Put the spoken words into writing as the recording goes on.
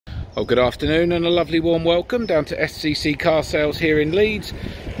Well, good afternoon and a lovely warm welcome down to SCC Car Sales here in Leeds.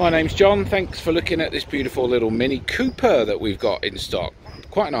 My name's John. Thanks for looking at this beautiful little Mini Cooper that we've got in stock.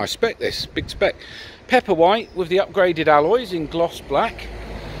 Quite a nice spec, this big spec. Pepper white with the upgraded alloys in gloss black.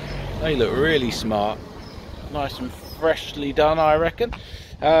 They look really smart. Nice and freshly done, I reckon.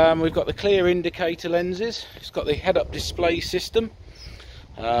 We've got the clear indicator lenses. It's got the head-up display system.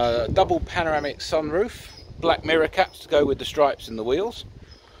 Double panoramic sunroof. Black mirror caps to go with the stripes and the wheels.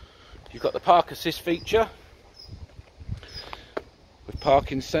 You've got the park assist feature with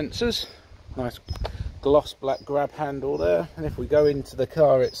parking sensors, nice gloss black grab handle there. And if we go into the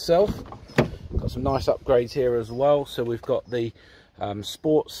car itself, got some nice upgrades here as well. So we've got the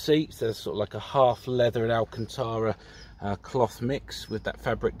sports seats. There's sort of like a half leather and Alcantara cloth mix with that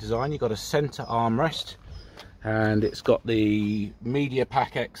fabric design. You've got a center armrest, and it's got the Media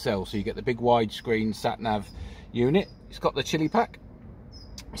Pack XL, so you get the big widescreen sat nav unit. It's got the chili pack,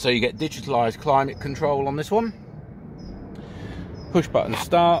 so you get digitalized climate control on this one. Push button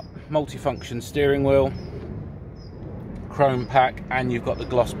start, multifunction steering wheel, chrome pack, and you've got the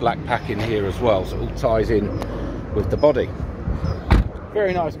gloss black pack in here as well, so it all ties in with the body.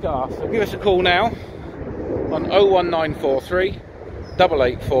 Very nice car. So give us a call now on 01943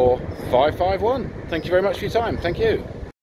 884 551. Thank you very much for your time. Thank you.